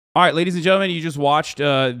All right, ladies and gentlemen, you just watched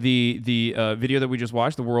the video that we just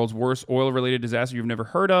watched, the world's worst oil-related disaster you've never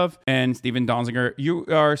heard of. And Stephen Donziger, you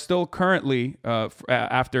are still currently,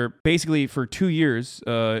 after basically for 2 years,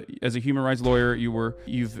 as a human rights lawyer,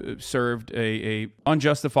 you've served a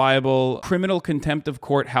unjustifiable criminal contempt of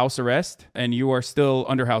court house arrest, and you are still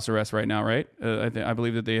under house arrest right now, right? I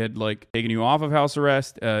believe that they had taken you off of house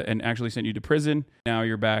arrest and actually sent you to prison. Now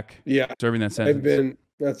you're back, Yeah, serving that I've sentence. been,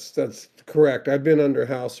 that's correct. I've been under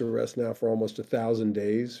house arrest now for almost 1,000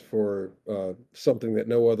 days for something that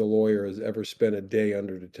no other lawyer has ever spent a day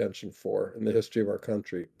under detention for in the history of our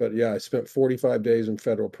country. But yeah, I spent 45 days in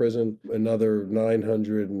federal prison, another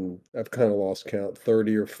 900, and I've kind of lost count,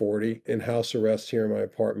 30 or 40 in house arrest here in my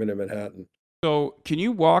apartment in Manhattan. So, can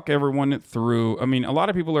you walk everyone through? I mean, a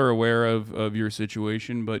lot of people are aware of your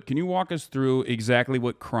situation, but can you walk us through exactly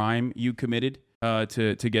what crime you committed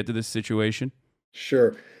to get to this situation?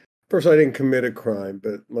 Sure. First, I didn't commit a crime,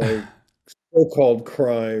 but my so-called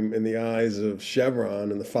crime in the eyes of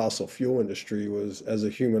Chevron and the fossil fuel industry was, as a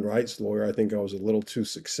human rights lawyer, I think I was a little too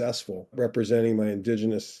successful representing my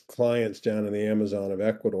indigenous clients down in the Amazon of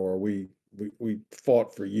Ecuador. We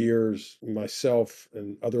fought for years, myself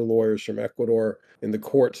and other lawyers from Ecuador in the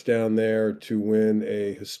courts down there to win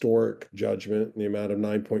a historic judgment in the amount of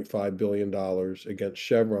 $9.5 billion against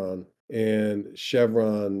Chevron. And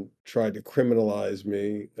Chevron tried to criminalize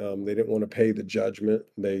me. They didn't want to pay the judgment.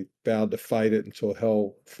 They vowed to fight it until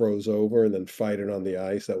hell froze over and then fight it on the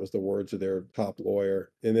ice. That was the words of their top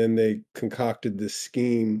lawyer. And then they concocted this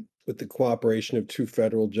scheme with the cooperation of two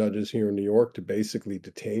federal judges here in New York to basically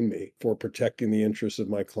detain me for protecting the interests of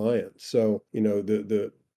my clients. So,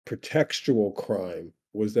 the pretextual crime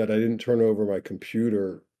was that I didn't turn over my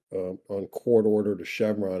computer on court order to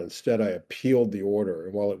Chevron. Instead, I appealed the order.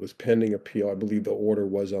 And while it was pending appeal, I believe the order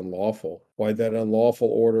was unlawful. While that unlawful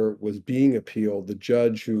order was being appealed, the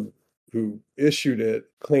judge who issued it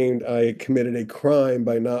claimed I had committed a crime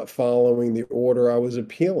by not following the order I was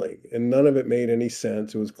appealing. And none of it made any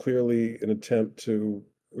sense. It was clearly an attempt to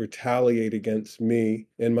retaliate against me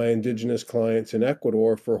and my indigenous clients in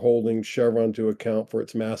Ecuador for holding Chevron to account for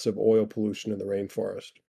its massive oil pollution in the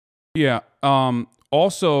rainforest. Yeah.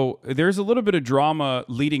 Also, there's a little bit of drama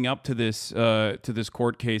leading up to this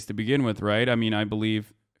court case to begin with, right? I mean, I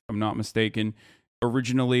believe, if I'm not mistaken,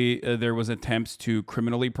 originally there was attempts to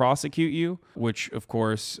criminally prosecute you, which of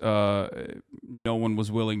course no one was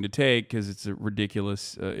willing to take because it's a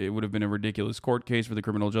ridiculous. It would have been a ridiculous court case for the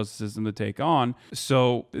criminal justice system to take on.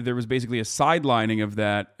 So there was basically a sidelining of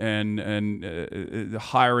that and the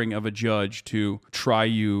hiring of a judge to try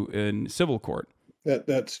you in civil court.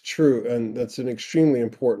 That's true, and that's an extremely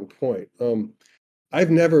important point.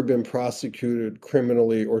 I've never been prosecuted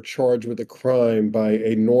criminally or charged with a crime by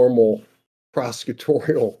a normal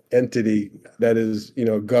prosecutorial entity that is,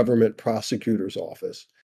 government prosecutor's office.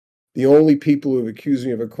 The only people who have accused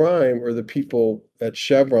me of a crime are the people at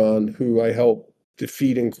Chevron who I helped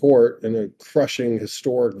defeat in court in a crushing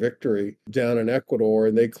historic victory down in Ecuador.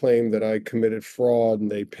 And they claim that I committed fraud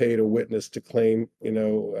and they paid a witness to claim,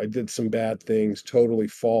 I did some bad things, totally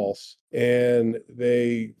false. And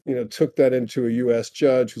they, took that into a U.S.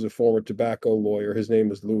 judge who's a former tobacco lawyer. His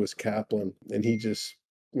name is Lewis Kaplan. And he just,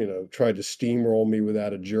 tried to steamroll me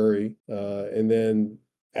without a jury. And then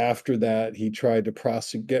after that, he tried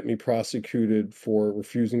to get me prosecuted for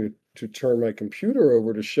refusing to turn my computer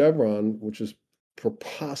over to Chevron, which is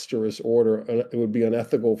preposterous order. It would be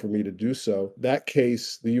unethical for me to do so. That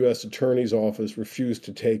case, the U.S. Attorney's Office refused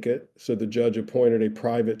to take it, so the judge appointed a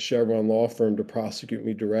private Chevron law firm to prosecute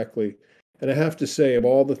me directly. And I have to say, of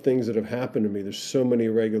all the things that have happened to me, there's so many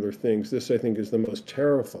irregular things. This, I think, is the most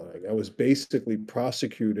terrifying. I was basically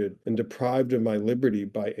prosecuted and deprived of my liberty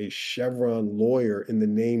by a Chevron lawyer in the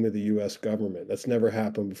name of the U.S. government. That's never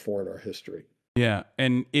happened before in our history. Yeah,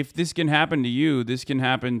 and if this can happen to you, this can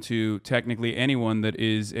happen to technically anyone that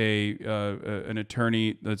is an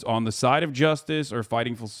attorney that's on the side of justice or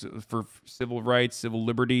fighting for civil rights, civil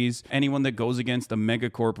liberties. Anyone that goes against a mega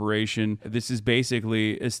corporation. This is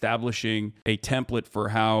basically establishing a template for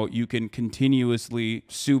how you can continuously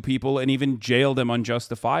sue people and even jail them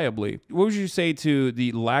unjustifiably. What would you say to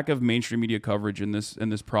the lack of mainstream media coverage in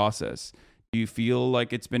this process? Do you feel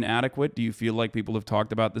like it's been adequate? Do you feel like people have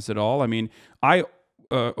talked about this at all? I mean, I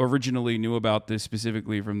originally knew about this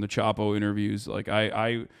specifically from the Chapo interviews. Like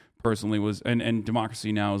I personally was, and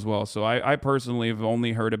Democracy Now! As well. So I personally have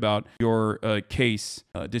only heard about your case,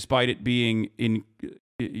 despite it being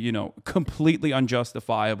completely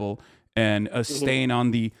unjustifiable and a stain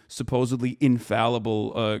on the supposedly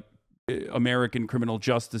infallible American criminal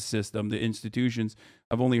justice system, the institutions.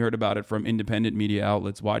 I've only heard about it from independent media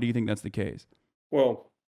outlets. Why do you think that's the case?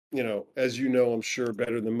 Well, as you know, I'm sure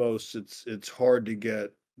better than most, it's hard to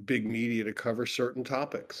get big media to cover certain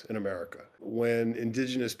topics in America. When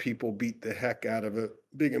indigenous people beat the heck out of a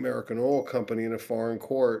big American oil company in a foreign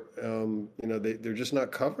court, they're just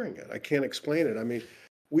not covering it. I can't explain it. I mean,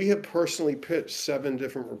 we have personally pitched 7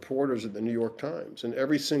 different reporters at the New York Times, and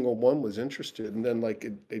every single one was interested. And then, like,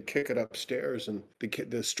 they'd kick it upstairs, and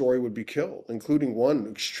the story would be killed, including one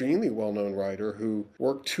extremely well-known writer who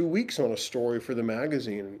worked 2 weeks on a story for the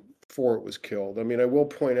magazine before it was killed. I mean, I will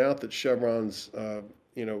point out that Chevron's,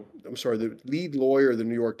 I'm sorry, the lead lawyer of the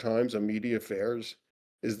New York Times on media affairs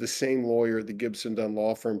is the same lawyer at the Gibson Dunn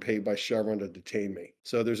law firm paid by Chevron to detain me.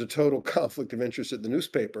 So there's a total conflict of interest at the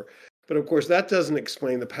newspaper. But of course, that doesn't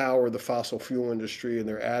explain the power of the fossil fuel industry and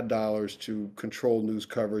their ad dollars to control news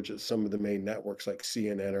coverage at some of the main networks like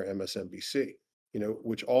CNN or MSNBC,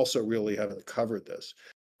 which also really haven't covered this.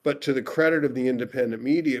 But to the credit of the independent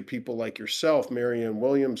media, people like yourself, Marianne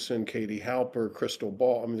Williamson, Katie Halper, Crystal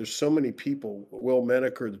Ball, I mean, there's so many people, Will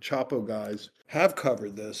Menaker, the Chapo guys, have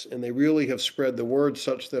covered this, and they really have spread the word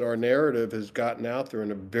such that our narrative has gotten out there in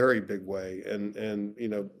a very big way, and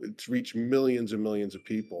it's reached millions and millions of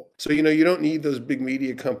people. So, you don't need those big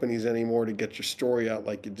media companies anymore to get your story out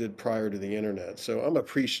like you did prior to the internet. So I'm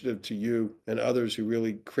appreciative to you and others who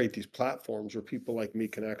really create these platforms where people like me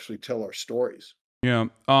can actually tell our stories. Yeah.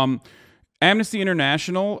 Amnesty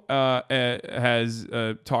International has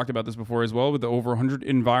talked about this before as well, with the over 100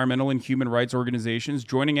 environmental and human rights organizations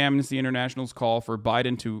joining Amnesty International's call for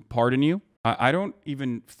Biden to pardon you. I don't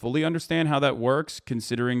even fully understand how that works,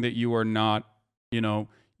 considering that you are not,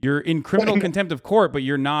 you're in criminal contempt of court, but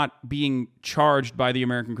you're not being charged by the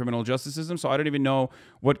American criminal justice system. So I don't even know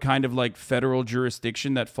what kind of like federal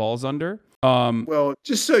jurisdiction that falls under. Well,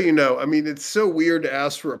 just so you know, I mean, it's so weird to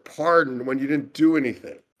ask for a pardon when you didn't do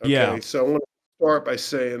anything. Okay, Yeah. so I want to start by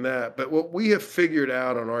saying that. But what we have figured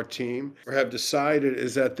out on our team or have decided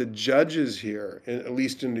is that the judges here, at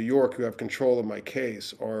least in New York, who have control of my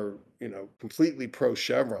case, are completely pro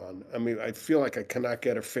Chevron. I mean, I feel like I cannot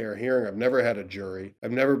get a fair hearing. I've never had a jury.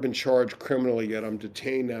 I've never been charged criminally yet. I'm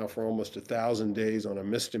detained now for almost 1,000 days on a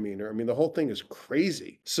misdemeanor. I mean, the whole thing is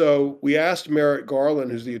crazy. So we asked Merrick Garland,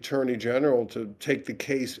 who's the Attorney General, to take the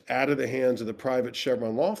case out of the hands of the private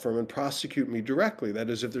Chevron law firm and prosecute me directly. That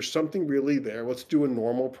is, if there's something really there, let's do a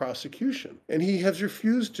normal prosecution. And he has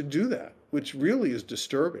refused to do that, which really is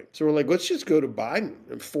disturbing. So we're like, let's just go to Biden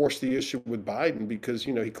and force the issue with Biden because,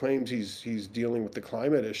 he claims he's dealing with the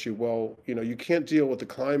climate issue. Well, you can't deal with the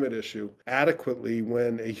climate issue adequately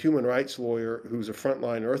when a human rights lawyer who's a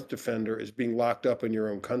frontline earth defender is being locked up in your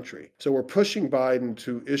own country. So we're pushing Biden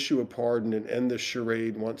to issue a pardon and end this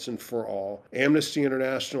charade once and for all. Amnesty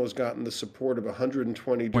International has gotten the support of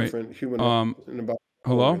 120 different human rights and environmental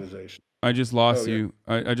organizations. I just lost you.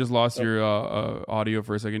 I just lost your audio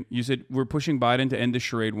for a second. You said we're pushing Biden to end the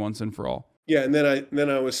charade once and for all. Yeah, and then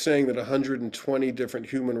I was saying that 120 different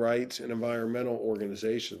human rights and environmental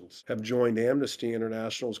organizations have joined Amnesty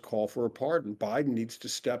International's call for a pardon. Biden needs to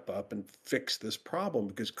step up and fix this problem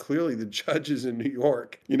because clearly the judges in New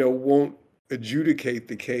York, won't adjudicate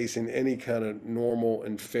the case in any kind of normal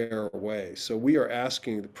and fair way. So we are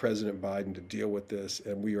asking President Biden to deal with this,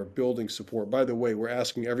 and we are building support. By the way, we're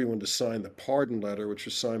asking everyone to sign the pardon letter, which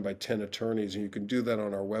was signed by 10 attorneys, and you can do that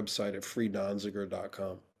on our website at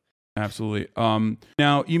freedonziger.com. Absolutely.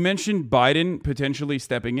 Now, you mentioned Biden potentially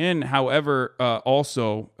stepping in. However,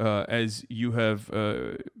 also, as you have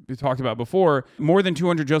talked about before, more than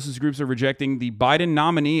 200 justice groups are rejecting the Biden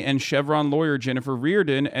nominee and Chevron lawyer Jennifer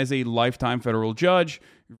Reardon as a lifetime federal judge.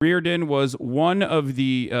 Reardon was one of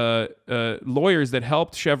the lawyers that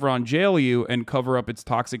helped Chevron jail you and cover up its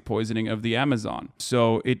toxic poisoning of the Amazon.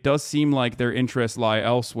 So it does seem like their interests lie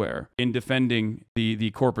elsewhere in defending the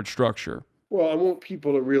corporate structure. Well, I want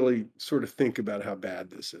people to really sort of think about how bad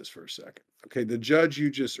this is for a second. Okay, the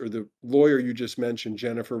the lawyer you just mentioned,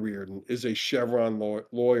 Jennifer Reardon, is a Chevron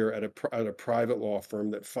lawyer at a private law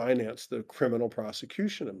firm that financed the criminal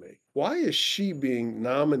prosecution of me. Why is she being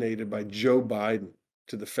nominated by Joe Biden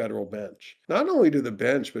to the federal bench? Not only to the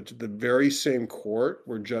bench, but to the very same court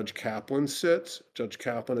where Judge Kaplan sits. Judge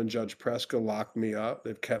Kaplan and Judge Preska locked me up.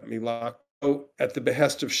 They've kept me locked at the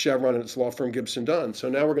behest of Chevron and its law firm Gibson Dunn. So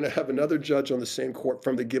now we're going to have another judge on the same court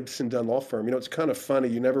from the Gibson Dunn law firm. It's kind of funny.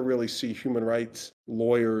 You never really see human rights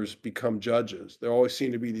lawyers become judges. There always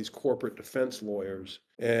seem to be these corporate defense lawyers.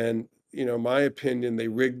 And, my opinion, they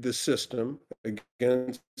rigged the system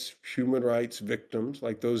against human rights victims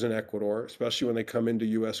like those in Ecuador, especially when they come into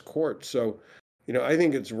U.S. courts. So, I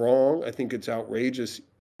think it's wrong. I think it's outrageous.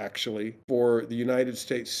 actually, for the United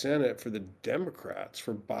States Senate, for the Democrats,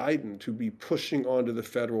 for Biden to be pushing onto the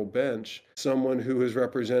federal bench someone who has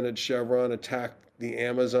represented Chevron, attacked the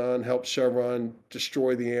Amazon, helped Chevron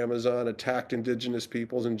destroy the Amazon, attacked indigenous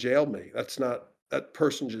peoples, and jailed me. That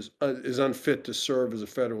person just is unfit to serve as a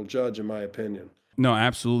federal judge, in my opinion. No,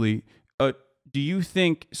 absolutely. Do you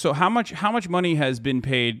think so? How much money has been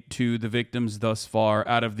paid to the victims thus far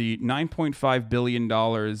out of the $9.5 billion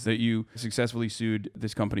that you successfully sued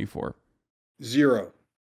this company for? Zero.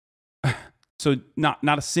 So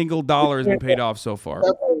not a single dollar has been paid off so far.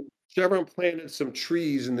 Chevron planted some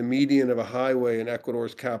trees in the median of a highway in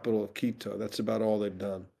Ecuador's capital of Quito. That's about all they've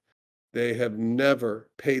done. They have never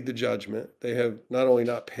paid the judgment. They have not only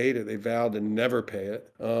not paid it, they vowed to never pay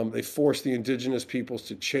it. They forced the indigenous peoples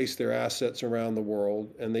to chase their assets around the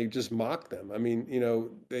world, and they just mocked them. I mean,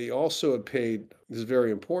 they also have paid, this is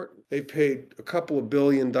very important, they paid a couple of $1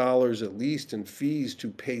 billion at least in fees to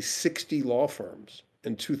pay 60 law firms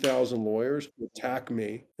and 2,000 lawyers to attack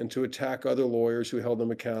me and to attack other lawyers who held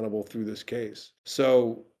them accountable through this case.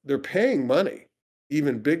 So they're paying money,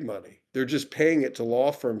 even big money. They're just paying it to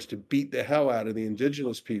law firms to beat the hell out of the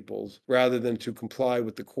indigenous peoples rather than to comply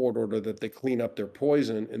with the court order that they clean up their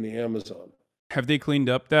poison in the Amazon. Have they cleaned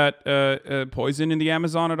up that poison in the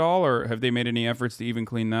Amazon at all, or have they made any efforts to even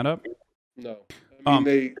clean that up? No. I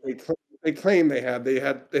mean, Um, they claim they have. They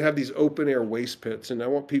have these open air waste pits, and I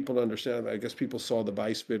want people to understand that. I guess people saw the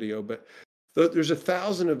Vice video, but there's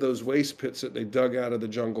 1,000 of those waste pits that they dug out of the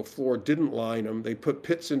jungle floor, didn't line them. They put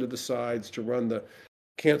pits into the sides to run the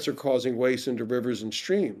cancer-causing waste into rivers and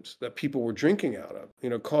streams that people were drinking out of,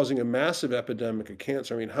 causing a massive epidemic of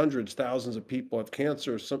cancer. I mean, hundreds, thousands of people have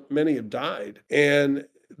cancer. Many have died. And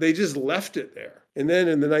they just left it there. And then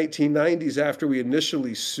in the 1990s, after we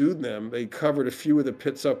initially sued them, they covered a few of the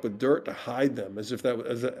pits up with dirt to hide them, as if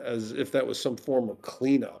that was some form of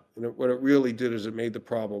cleanup. What it really did is it made the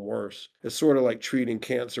problem worse. It's sort of like treating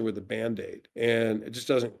cancer with a Band-Aid, and it just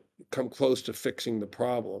doesn't come close to fixing the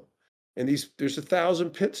problem. And there's 1,000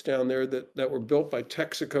 pits down there that were built by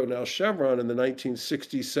Texaco, now Chevron, in the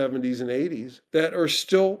 1960s, 70s, and 80s that are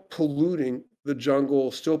still polluting the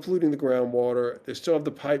jungle, still polluting the groundwater. They still have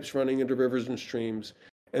the pipes running into rivers and streams,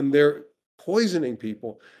 and they're poisoning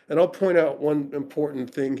people. And I'll point out one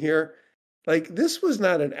important thing here. Like, this was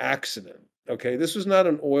not an accident. Okay, this was not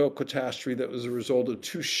an oil catastrophe that was a result of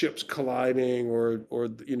two ships colliding or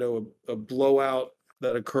a blowout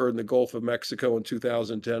that occurred in the Gulf of Mexico in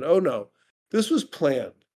 2010. Oh no, this was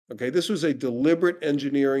planned. Okay, this was a deliberate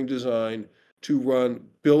engineering design to run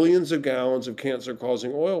billions of gallons of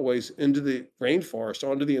cancer-causing oil waste into the rainforest,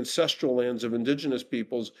 onto the ancestral lands of indigenous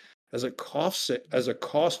peoples as a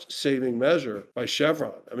cost-saving measure by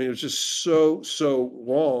Chevron. I mean, it was just so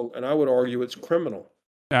wrong, and I would argue it's criminal.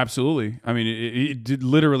 Absolutely. I mean, it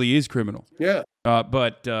literally is criminal. Yeah.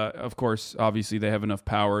 But of course, obviously, they have enough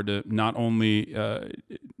power to not only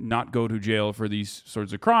not go to jail for these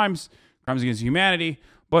sorts of crimes against humanity,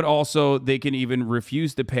 but also they can even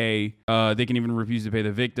refuse to pay. They can even refuse to pay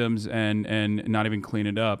the victims and not even clean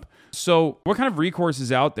it up. So, what kind of recourse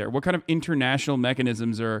is out there? What kind of international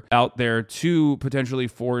mechanisms are out there to potentially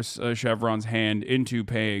force Chevron's hand into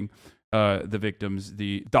paying the victims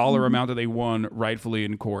the dollar amount that they won rightfully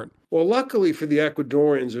in court? Well, luckily for the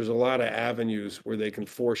Ecuadorians, there's a lot of avenues where they can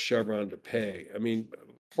force Chevron to pay. I mean,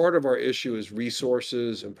 part of our issue is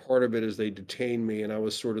resources, and part of it is they detained me, and I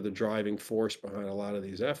was sort of the driving force behind a lot of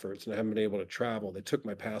these efforts, and I haven't been able to travel. They took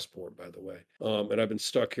my passport, by the way, and I've been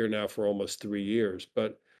stuck here now for almost 3 years.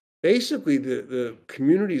 But basically, the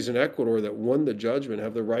communities in Ecuador that won the judgment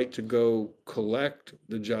have the right to go collect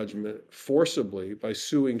the judgment forcibly by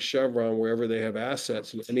suing Chevron wherever they have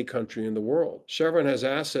assets in any country in the world. Chevron has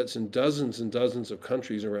assets in dozens and dozens of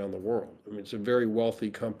countries around the world. I mean, it's a very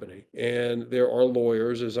wealthy company. And there are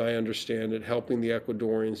lawyers, as I understand it, helping the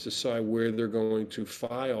Ecuadorians decide where they're going to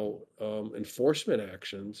file enforcement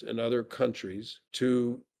actions in other countries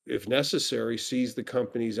to, if necessary, seize the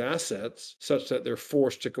company's assets such that they're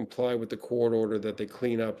forced to comply with the court order that they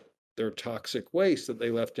clean up their toxic waste that they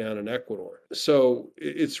left down in Ecuador. So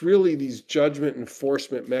it's really these judgment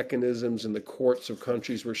enforcement mechanisms in the courts of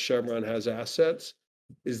countries where Chevron has assets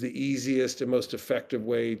is the easiest and most effective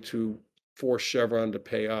way to force Chevron to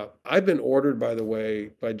pay up. I've been ordered, by the way,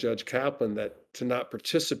 by Judge Kaplan to not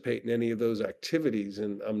participate in any of those activities,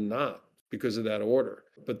 and I'm not, because of that order.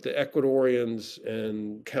 But the Ecuadorians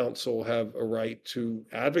and council have a right to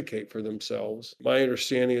advocate for themselves. My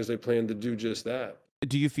understanding is they plan to do just that.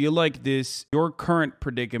 Do you feel like your current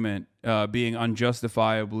predicament, being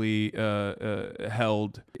unjustifiably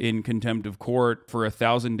held in contempt of court for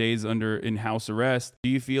 1,000 days in house arrest, do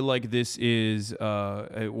you feel like this is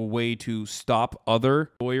a way to stop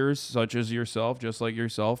other lawyers such as yourself, just like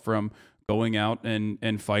yourself, from going out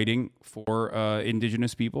and fighting for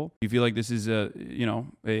indigenous people? Do you feel like this is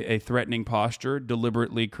a threatening posture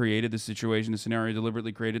deliberately created, the situation, the scenario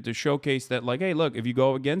deliberately created to showcase that, like, hey, look, if you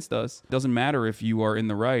go against us, it doesn't matter if you are in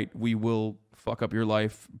the right, we will fuck up your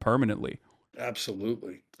life permanently?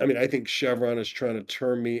 Absolutely. I mean, I think Chevron is trying to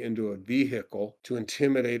turn me into a vehicle to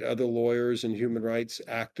intimidate other lawyers and human rights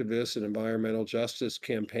activists and environmental justice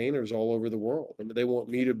campaigners all over the world. I mean, they want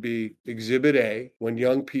me to be Exhibit A when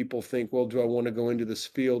young people think, well, do I want to go into this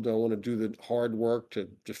field? Do I want to do the hard work to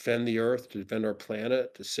defend the earth, to defend our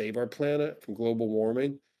planet, to save our planet from global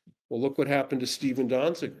warming? Well, look what happened to Stephen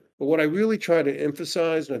Donziger. But what I really try to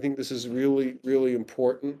emphasize, and I think this is really, really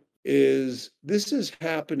important, is this is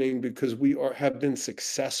happening because have been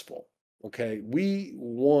successful. Okay, we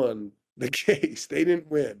won the case. They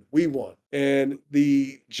didn't win. We won. And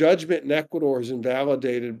the judgment in Ecuador is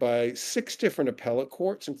invalidated by 6 different appellate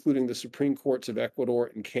courts, including the Supreme Courts of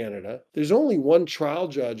Ecuador and Canada. There's only one trial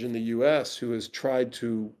judge in the US who has tried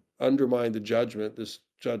to undermine the judgment, this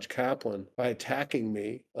Judge Kaplan, by attacking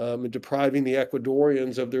me and depriving the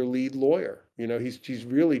Ecuadorians of their lead lawyer. You know, he's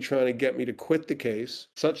really trying to get me to quit the case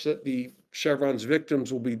such that the Chevron's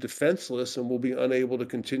victims will be defenseless and will be unable to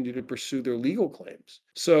continue to pursue their legal claims.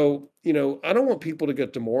 So, you know, I don't want people to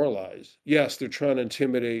get demoralized. Yes, they're trying to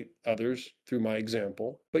intimidate others through my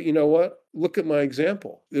example. But you know what? Look at my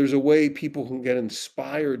example. There's a way people can get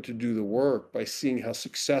inspired to do the work by seeing how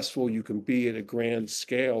successful you can be at a grand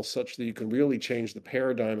scale, such that you can really change the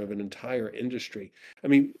paradigm of an entire industry. I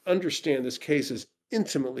mean, understand this case is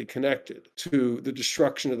intimately connected to the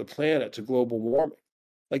destruction of the planet, to global warming.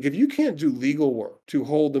 Like, if you can't do legal work to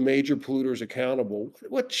hold the major polluters accountable,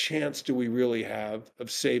 what chance do we really have of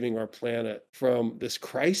saving our planet from this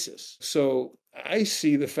crisis? So I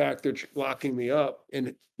see the fact they're locking me up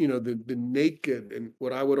and, you know, the naked and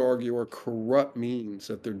what I would argue are corrupt means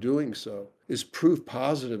that they're doing so is proof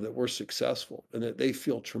positive that we're successful and that they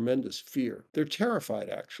feel tremendous fear. They're terrified,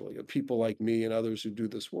 actually, of people like me and others who do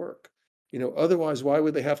this work. You know, otherwise, why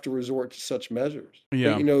would they have to resort to such measures? But,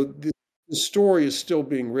 Yeah. you know, the story is still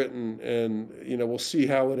being written, and you know we'll see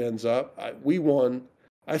how it ends up. We won.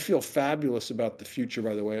 I feel fabulous about the future.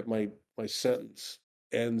 By the way, my sentence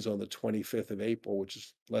ends on the 25th of April, which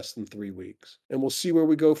is less than 3 weeks, and we'll see where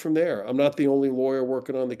we go from there. I'm not the only lawyer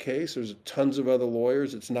working on the case. There's tons of other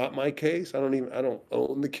lawyers. It's not my case. I don't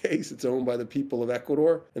own the case. It's owned by the people of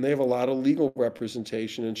Ecuador, and they have a lot of legal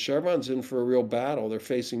representation. And Chevron's in for a real battle. They're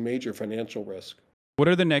facing major financial risk. What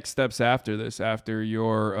are the next steps after this? After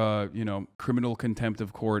your, criminal contempt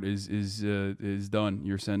of court is done,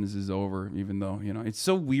 your sentence is over. Even though it's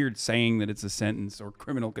so weird saying that it's a sentence or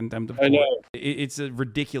criminal contempt of I court. know. It's a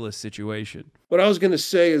ridiculous situation. What I was going to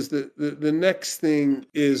say is that the next thing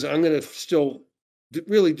is I'm going to still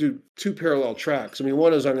really do 2 parallel tracks. I mean,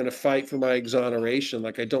 one is I'm going to fight for my exoneration.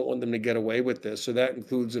 Like, I don't want them to get away with this. So that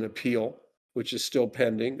includes an appeal, which is still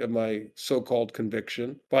pending, of my so-called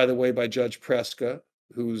conviction, by the way, by Judge Preska,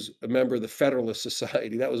 who's a member of the Federalist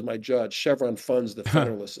Society. That was my judge. Chevron funds the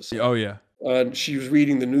Federalist Society. Oh yeah. And she was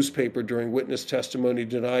reading the newspaper during witness testimony,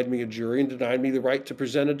 denied me a jury, and denied me the right to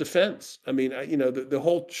present a defense. I mean, the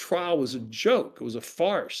whole trial was a joke. It was a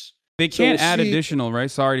farce. They can't add additional,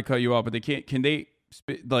 right? Sorry to cut you off, but they can't.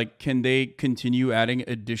 Can they continue adding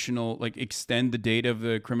additional, like extend the date of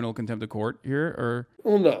the criminal contempt of court here, or?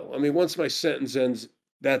 Well, no. I mean, once my sentence ends,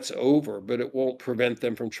 that's over, but it won't prevent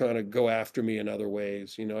them from trying to go after me in other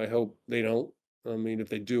ways. You know, I hope they don't. I mean, if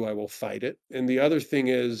they do, I will fight it. And the other thing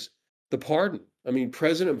is the pardon. I mean,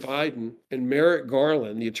 President Biden and Merrick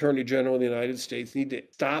Garland, the Attorney General of the United States, need to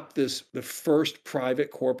stop this, the first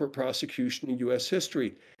private corporate prosecution in U.S.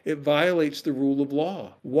 history. It violates the rule of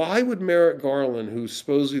law. Why would Merrick Garland, who's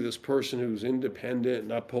supposedly this person who's independent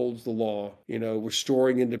and upholds the law,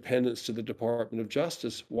 restoring independence to the Department of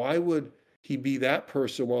Justice, why would he be that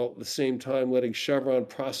person while at the same time letting Chevron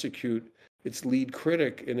prosecute its lead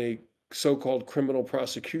critic in a so-called criminal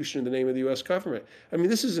prosecution in the name of the U.S. government? I mean,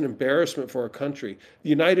 this is an embarrassment for our country. The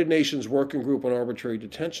United Nations Working Group on Arbitrary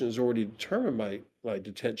Detention has already determined my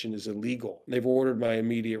detention is illegal. They've ordered my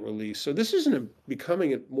immediate release. So this is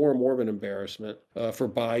becoming more and more of an embarrassment for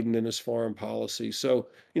Biden and his foreign policy. So,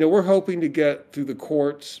 we're hoping to get through the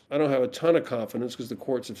courts. I don't have a ton of confidence because the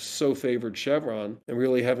courts have so favored Chevron and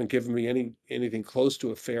really haven't given me anything close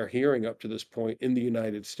to a fair hearing up to this point in the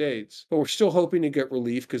United States. But we're still hoping to get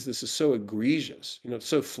relief because this is so egregious, it's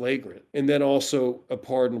so flagrant. And then also a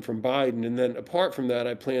pardon from Biden. And then apart from that,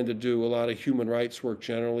 I plan to do a lot of human rights work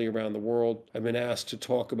generally around the world. I've been asked to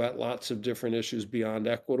talk about lots of different issues beyond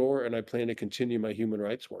Ecuador, and I plan to continue my human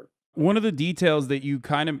rights work. One of the details that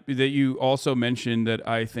you also mentioned that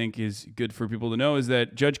I think is good for people to know is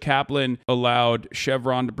that Judge Kaplan allowed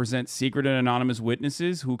Chevron to present secret and anonymous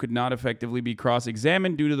witnesses who could not effectively be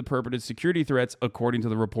cross-examined due to the purported security threats, according to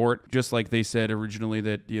the report. Just like they said originally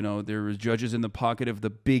that, there was judges in the pocket of the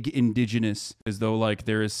big indigenous, as though like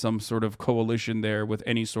there is some sort of coalition there with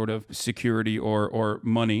any sort of security or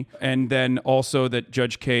money. And then also that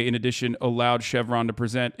Judge K, in addition, allowed Chevron to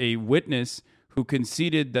present a witness who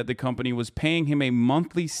conceded that the company was paying him a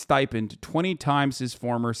monthly stipend 20 times his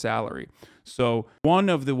former salary. So one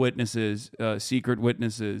of the witnesses, secret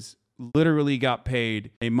witnesses, literally got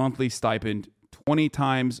paid a monthly stipend 20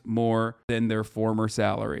 times more than their former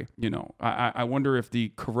salary. I wonder if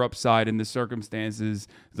the corrupt side in the circumstances,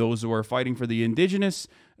 those who are fighting for the indigenous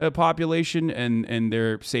population and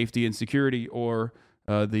their safety and security, or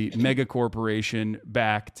the mega corporation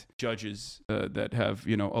backed judges that have,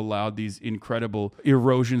 allowed these incredible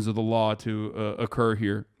erosions of the law to occur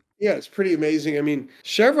here. Yeah, it's pretty amazing. I mean,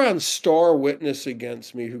 Chevron's star witness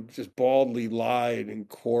against me, who just baldly lied in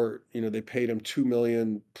court, they paid him $2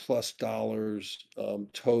 million plus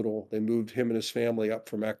total. They moved him and his family up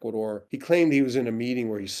from Ecuador. He claimed he was in a meeting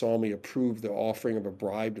where he saw me approve the offering of a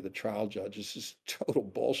bribe to the trial judge. It's just total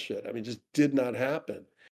bullshit. I mean, it just did not happen.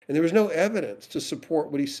 And there was no evidence to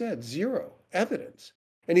support what he said. Zero evidence.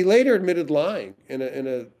 And he later admitted lying in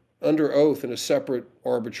a under oath in a separate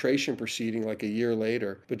arbitration proceeding like a year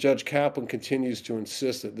later. But Judge Kaplan continues to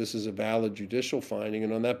insist that this is a valid judicial finding.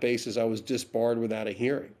 And on that basis, I was disbarred without a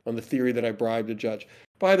hearing on the theory that I bribed a judge.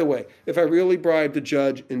 By the way, if I really bribed a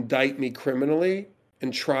judge, indict me criminally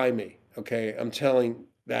and try me. Okay, I'm telling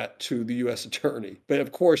that to the U.S. attorney. But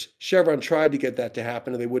of course, Chevron tried to get that to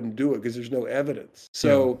happen and they wouldn't do it because there's no evidence.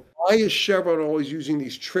 So why is Chevron always using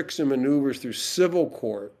these tricks and maneuvers through civil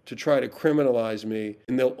court to try to criminalize me?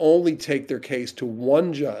 And they'll only take their case to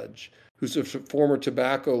one judge who's a former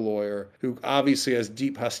tobacco lawyer who obviously has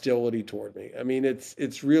deep hostility toward me. I mean,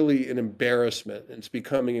 it's really an embarrassment. It's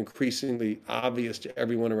becoming increasingly obvious to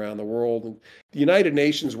everyone around the world. And the United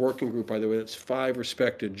Nations Working Group, by the way, that's 5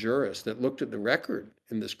 respected jurists that looked at the record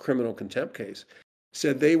in this criminal contempt case,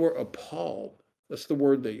 said they were appalled. That's the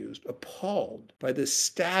word they used, appalled by this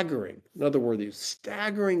staggering, another word they used,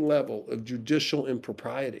 staggering level of judicial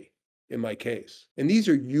impropriety in my case. And these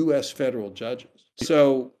are U.S. federal judges.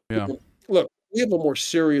 So, look, we have a more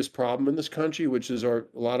serious problem in this country, which is a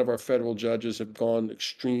lot of our federal judges have gone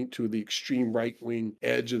to the extreme right-wing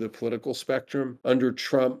edge of the political spectrum. Under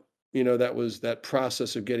Trump, that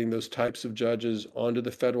process of getting those types of judges onto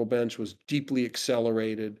the federal bench was deeply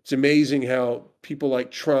accelerated. It's amazing how people like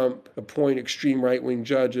Trump appoint extreme right-wing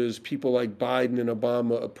judges, people like Biden and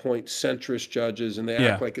Obama appoint centrist judges, and they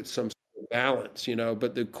act like it's some balance,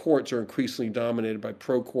 but the courts are increasingly dominated by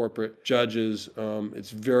pro-corporate judges.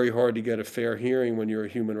 It's very hard to get a fair hearing when you're a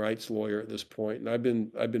human rights lawyer at this point. And I've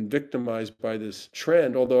been victimized by this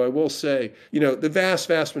trend, although I will say, the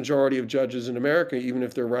vast majority of judges in America, even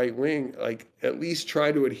if they're right-wing, at least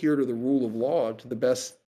try to adhere to the rule of law to the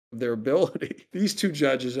best of their ability. These 2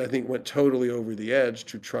 judges, I think, went totally over the edge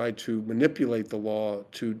to try to manipulate the law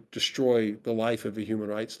to destroy the life of a human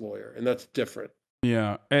rights lawyer. And that's different.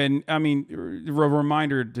 Yeah. And I mean, a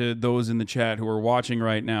reminder to those in the chat who are watching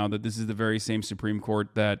right now that this is the very same Supreme Court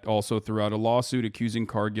that also threw out a lawsuit accusing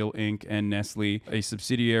Cargill Inc. and Nestle, a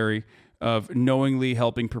subsidiary, of knowingly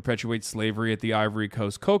helping perpetuate slavery at the Ivory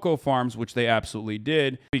Coast cocoa farms, which they absolutely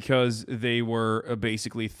did because they were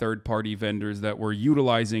basically third-party vendors that were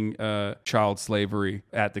utilizing child slavery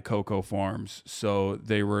at the cocoa farms. So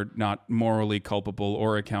they were not morally culpable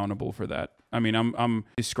or accountable for that. I mean, I'm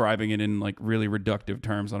describing it in like really reductive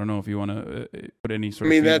terms. I don't know if you want to put any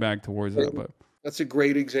sort of feedback towards that, but that's a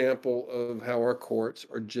great example of how our courts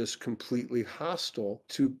are just completely hostile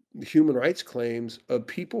to human rights claims of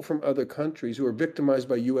people from other countries who are victimized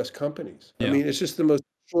by U.S. companies. Yeah. I mean, it's just the most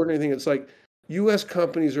extraordinary thing. It's like U.S.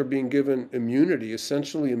 companies are being given immunity,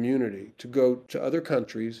 essentially immunity, to go to other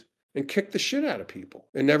countries and kick the shit out of people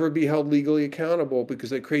and never be held legally accountable because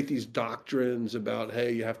they create these doctrines about,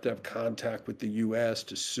 hey, you have to have contact with the US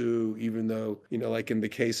to sue, even though, like in the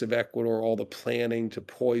case of Ecuador, all the planning to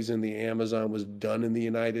poison the Amazon was done in the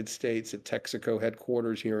United States at Texaco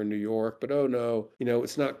headquarters here in New York. But oh no,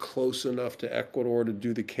 it's not close enough to Ecuador to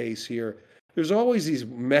do the case here. There's always these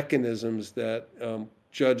mechanisms that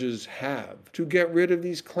judges have to get rid of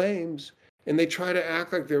these claims, and they try to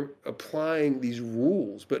act like they're applying these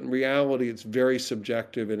rules, but in reality, it's very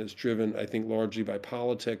subjective, and it's driven, I think, largely by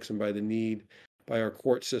politics and by the need by our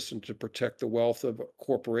court system to protect the wealth of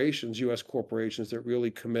corporations, U.S. corporations that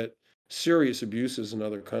really commit serious abuses in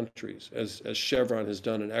other countries, as Chevron has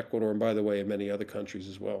done in Ecuador, and by the way, in many other countries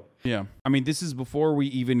as well. Yeah. I mean, this is before we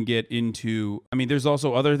even get into, I mean, there's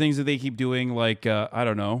also other things that they keep doing, like, I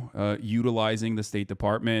don't know, utilizing the State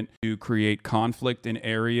Department to create conflict in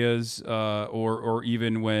areas, or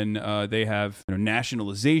even when they have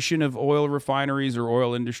nationalization of oil refineries or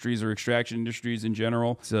oil industries or extraction industries in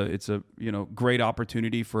general. It's a great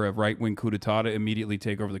opportunity for a right-wing coup d'etat to immediately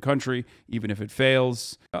take over the country, even if it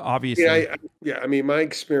fails. Obviously. Yeah, I mean, my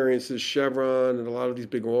experience is Chevron and a lot of these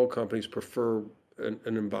big oil companies prefer an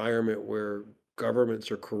environment where governments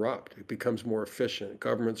are corrupt. It becomes more efficient.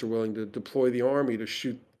 Governments are willing to deploy the army to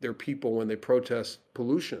shoot their people when they protest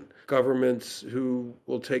pollution. Governments who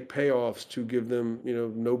will take payoffs to give them,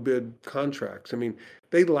 no bid contracts. I mean,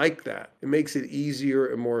 they like that. It makes it easier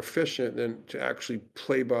and more efficient than to actually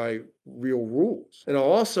play by real rules. And I'll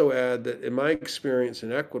also add that in my experience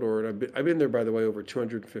in Ecuador, and I've been there, by the way, over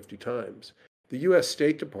 250 times, the U.S.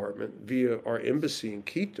 State Department, via our embassy in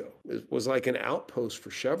Quito, was like an outpost for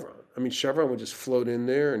Chevron. I mean, Chevron would just float in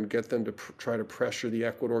there and get them to try to pressure the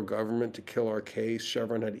Ecuador government to kill our case.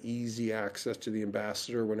 Chevron had easy access to the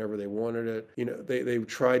ambassador whenever they wanted it. They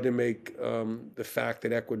tried to make the fact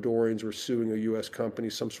that Ecuadorians were suing a U.S. company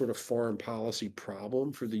some sort of foreign policy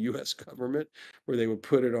problem for the U.S. government, where they would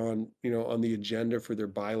put it on, on the agenda for their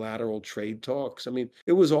bilateral trade talks. I mean,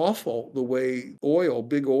 it was awful the way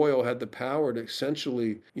big oil had the power to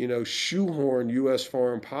essentially, shoehorn U.S.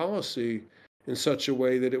 foreign policy in such a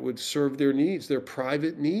way that it would serve their needs, their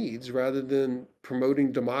private needs, rather than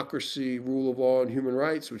promoting democracy, rule of law, and human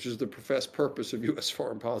rights, which is the professed purpose of U.S.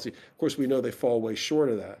 foreign policy. Of course, we know they fall way short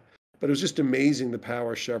of that. But it was just amazing the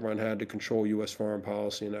power Chevron had to control U.S. foreign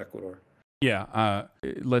policy in Ecuador. Yeah,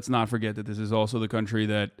 let's not forget that this is also the country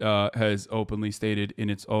that has openly stated in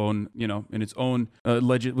its own, with its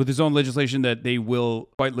own legislation that they will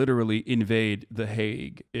quite literally invade The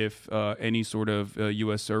Hague if any sort of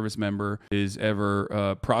U.S. service member is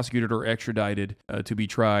ever prosecuted or extradited to be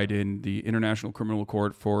tried in the International Criminal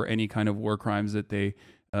Court for any kind of war crimes that they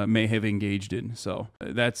may have engaged in. So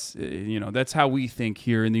that's how we think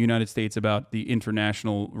here in the United States about the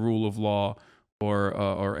international rule of law,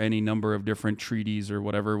 or any number of different treaties or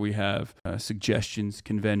whatever we have, suggestions,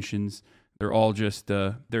 conventions. They're all just,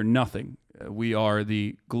 they're nothing. We are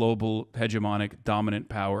the global hegemonic dominant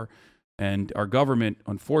power, and our government,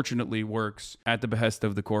 unfortunately, works at the behest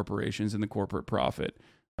of the corporations and the corporate profit,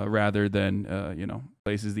 rather than,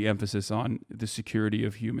 places the emphasis on the security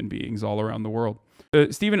of human beings all around the world.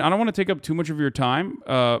 Stephen, I don't want to take up too much of your time,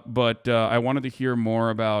 but I wanted to hear more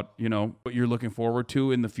about, what you're looking forward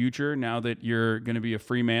to in the future now that you're going to be a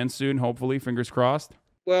free man soon, hopefully, fingers crossed.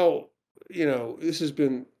 Well, this has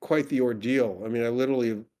been quite the ordeal. I mean, I literally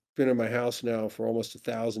have been in my house now for almost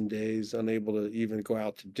 1,000 days, unable to even go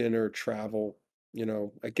out to dinner, travel.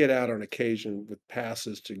 I get out on occasion with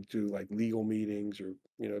passes to do like legal meetings or,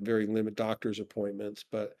 very limited doctor's appointments,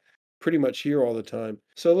 but pretty much here all the time.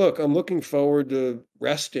 So look, I'm looking forward to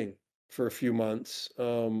resting for a few months.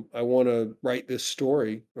 I want to write this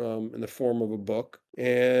story in the form of a book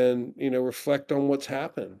and, reflect on what's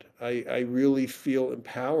happened. I really feel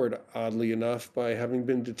empowered, oddly enough, by having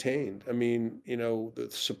been detained. I mean, the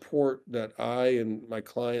support that I and my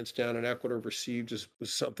clients down in Ecuador received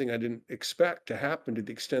was something I didn't expect to happen to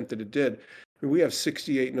the extent that it did. I mean, we have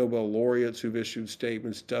 68 Nobel laureates who've issued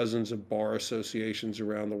statements, dozens of bar associations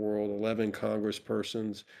around the world, 11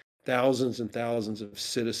 congresspersons, thousands and thousands of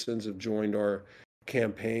citizens have joined our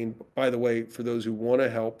campaign. By the way, for those who want to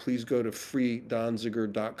help, please go to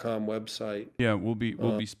freedonziger.com website. Yeah, we'll be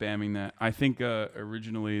spamming that. I think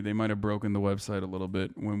originally they might have broken the website a little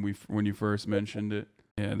bit when you first mentioned it.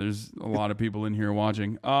 Yeah, there's a lot of people in here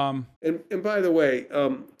watching. And by the way,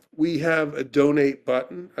 we have a donate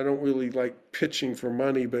button. I don't really like pitching for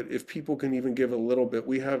money, but if people can even give a little bit,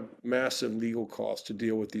 we have massive legal costs to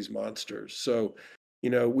deal with these monsters. So,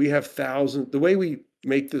 we have thousands. The way we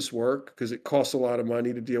make this work because it costs a lot of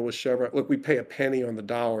money to deal with Chevron. Look, we pay a penny on the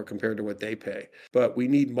dollar compared to what they pay, but we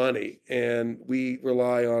need money, and we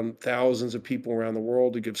rely on thousands of people around the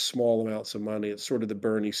world to give small amounts of money. It's sort of the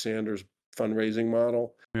Bernie Sanders fundraising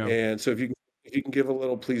model. Yeah. And so if you can give a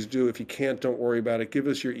little, please do. If you can't, don't worry about it. Give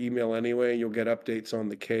us your email anyway, and you'll get updates on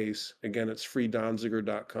the case. Again, it's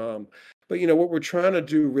freedonziger.com. But what we're trying to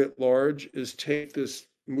do writ large is take this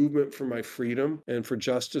movement for my freedom and for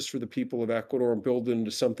justice for the people of Ecuador and build it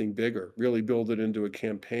into something bigger, really build it into a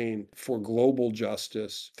campaign for global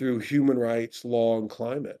justice through human rights, law, and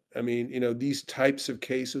climate. I mean, these types of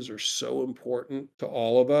cases are so important to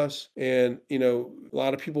all of us. And, a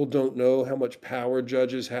lot of people don't know how much power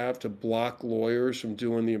judges have to block lawyers from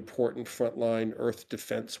doing the important frontline earth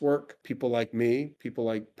defense work. People like me, people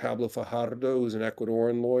like Pablo Fajardo, who's an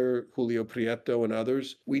Ecuadorian lawyer, Julio Prieto, and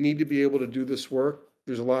others. We need to be able to do this work.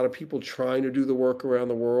 There's a lot of people trying to do the work around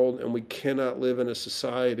the world, and we cannot live in a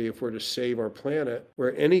society, if we're to save our planet,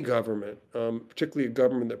 where any government, particularly a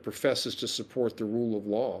government that professes to support the rule of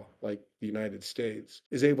law, like the United States,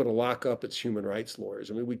 is able to lock up its human rights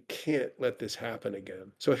lawyers. I mean, we can't let this happen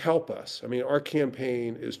again. So help us. I mean, our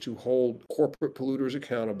campaign is to hold corporate polluters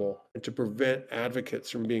accountable and to prevent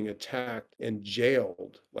advocates from being attacked and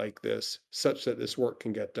jailed like this, such that this work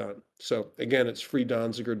can get done. So again, it's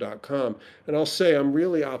freedonziger.com. And I'll say I'm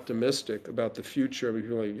really optimistic about the future. I mean,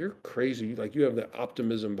 people are like, you're crazy. Like, you have the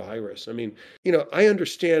optimism virus. I mean, I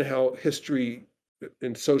understand how history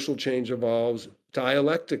and social change evolves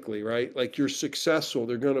dialectically, right? Like, you're successful,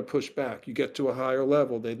 they're going to push back. You get to a higher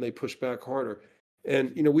level, then they push back harder.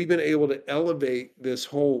 And, we've been able to elevate this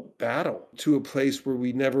whole battle to a place where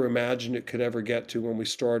we never imagined it could ever get to when we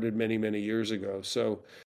started many, many years ago. So,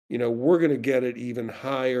 we're going to get it even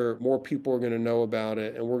higher. More people are going to know about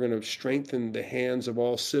it, and we're going to strengthen the hands of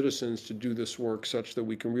all citizens to do this work such that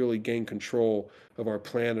we can really gain control of our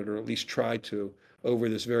planet, or at least try to, over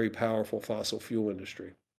this very powerful fossil fuel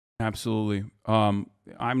industry. Absolutely.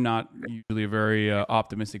 I'm not usually a very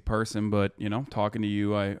optimistic person, but talking to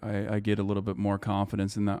you, I get a little bit more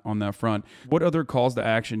confidence in that on that front. What other calls to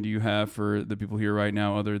action do you have for the people here right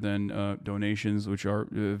now, other than donations, which are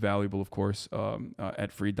valuable, of course,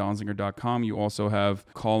 at freedonziger.com? You also have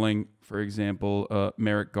calling, for example,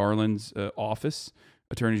 Merrick Garland's office.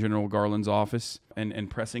 Attorney General Garland's office, and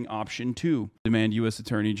pressing option 2, demand U.S.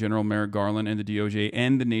 Attorney General Merrick Garland and the DOJ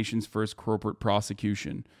end the nation's first corporate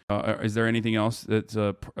prosecution. Is there anything else that's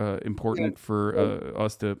important for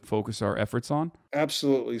us to focus our efforts on?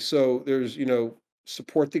 Absolutely. So there's,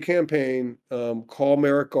 support the campaign, call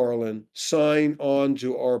Merrick Garland, sign on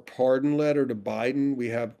to our pardon letter to Biden. We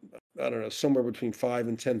have, I don't know, somewhere between 5,000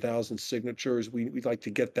 and 10,000 signatures. We'd like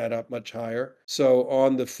to get that up much higher. So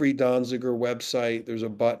on the Free Donziger website, there's a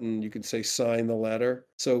button. You can say sign the letter.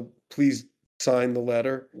 So please sign the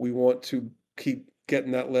letter. We want to keep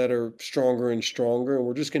getting that letter stronger and stronger, and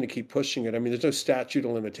we're just going to keep pushing it. I mean, there's no statute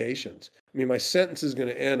of limitations. I mean, my sentence is going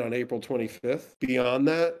to end on April 25th. Beyond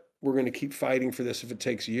that, we're going to keep fighting for this if it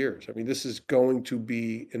takes years. I mean, this is going to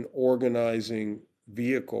be an organizing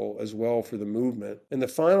vehicle as well for the movement. And the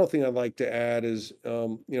final thing I'd like to add is,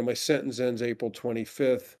 my sentence ends April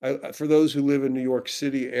 25th. For those who live in New York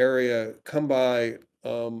City area, come by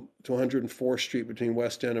to 104th Street between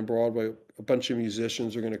West End and Broadway. A bunch of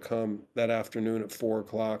musicians are going to come that afternoon at 4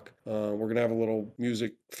 o'clock. We're going to have a little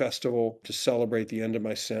music festival to celebrate the end of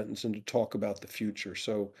my sentence and to talk about the future.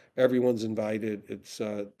 So everyone's invited. It's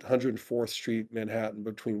 104th Street, Manhattan,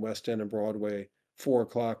 between West End and Broadway, 4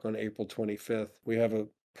 o'clock on April 25th. We have a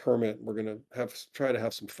permit. We're going to try to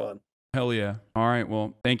have some fun. Hell yeah. All right.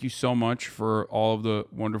 Well, thank you so much for all of the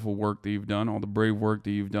wonderful work that you've done, all the brave work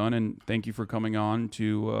that you've done. And thank you for coming on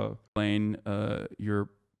to explain your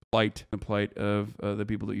plight, the plight of the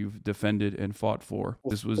people that you've defended and fought for.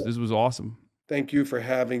 This was awesome. Thank you for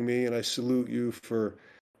having me, and I salute you for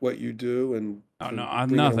what you do. And no, I'm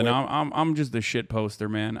nothing. I'm just a shit poster,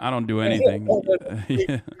 man. I don't do anything.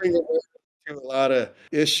 A lot of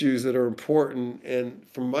issues that are important, and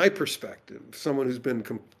from my perspective, someone who's been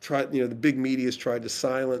the big media has tried to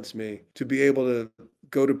silence me, to be able to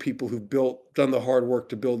go to people who've done the hard work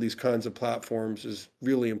to build these kinds of platforms is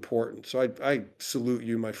really important. So I salute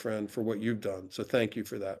you, my friend, for what you've done. So thank you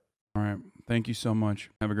for that. All right. Thank you so much.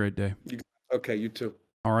 Have a great day. Okay, you too.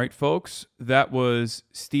 All right, folks. That was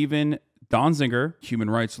Stephen Donziger, human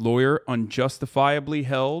rights lawyer, unjustifiably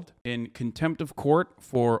held in contempt of court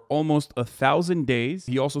for almost 1,000 days.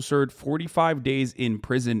 He also served 45 days in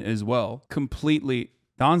prison as well. Completely.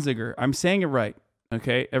 Donziger, I'm saying it right.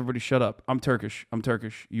 Okay, everybody shut up. I'm Turkish.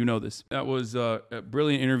 You know this. That was a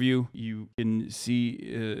brilliant interview. You can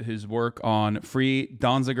see his work on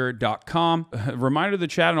freedonziger.com. Reminder to the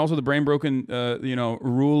chat and also the brain broken,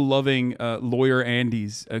 rule-loving lawyer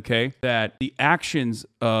Andes, okay, that the actions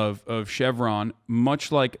of Chevron,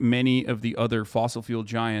 much like many of the other fossil fuel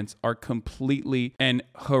giants, are completely and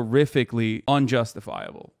horrifically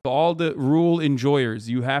unjustifiable. So all the rule enjoyers,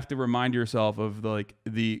 you have to remind yourself of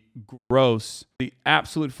the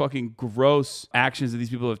absolute fucking gross actions that these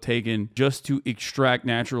people have taken just to extract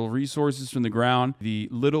natural resources from the ground, the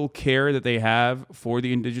little care that they have for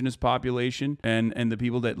the indigenous population and the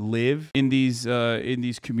people that live in these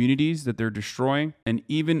communities that they're destroying, and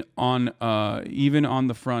even on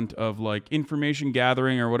the front of like information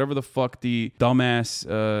gathering or whatever the fuck the dumbass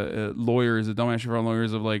Chevron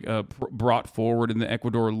lawyers have brought forward in the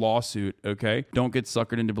Ecuador lawsuit. Okay, don't get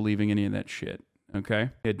suckered into believing any of that shit. Okay?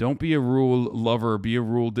 Yeah, don't be a rule lover, be a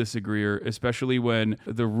rule disagreeer, especially when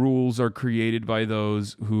the rules are created by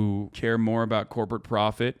those who care more about corporate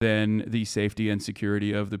profit than the safety and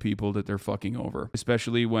security of the people that they're fucking over,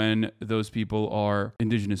 especially when those people are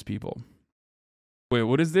indigenous people. Wait,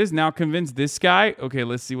 what is this? Now convince this guy? Okay,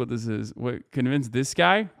 let's see what this is. What, convince this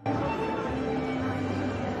guy?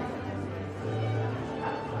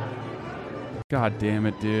 God damn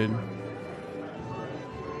it, dude.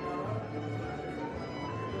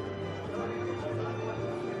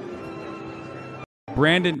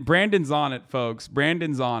 Brandon's on it, folks.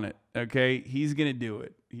 Brandon's on it. Okay, he's gonna do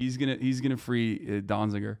it. He's gonna free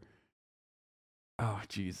Donziger. Oh,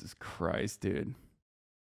 Jesus Christ, dude.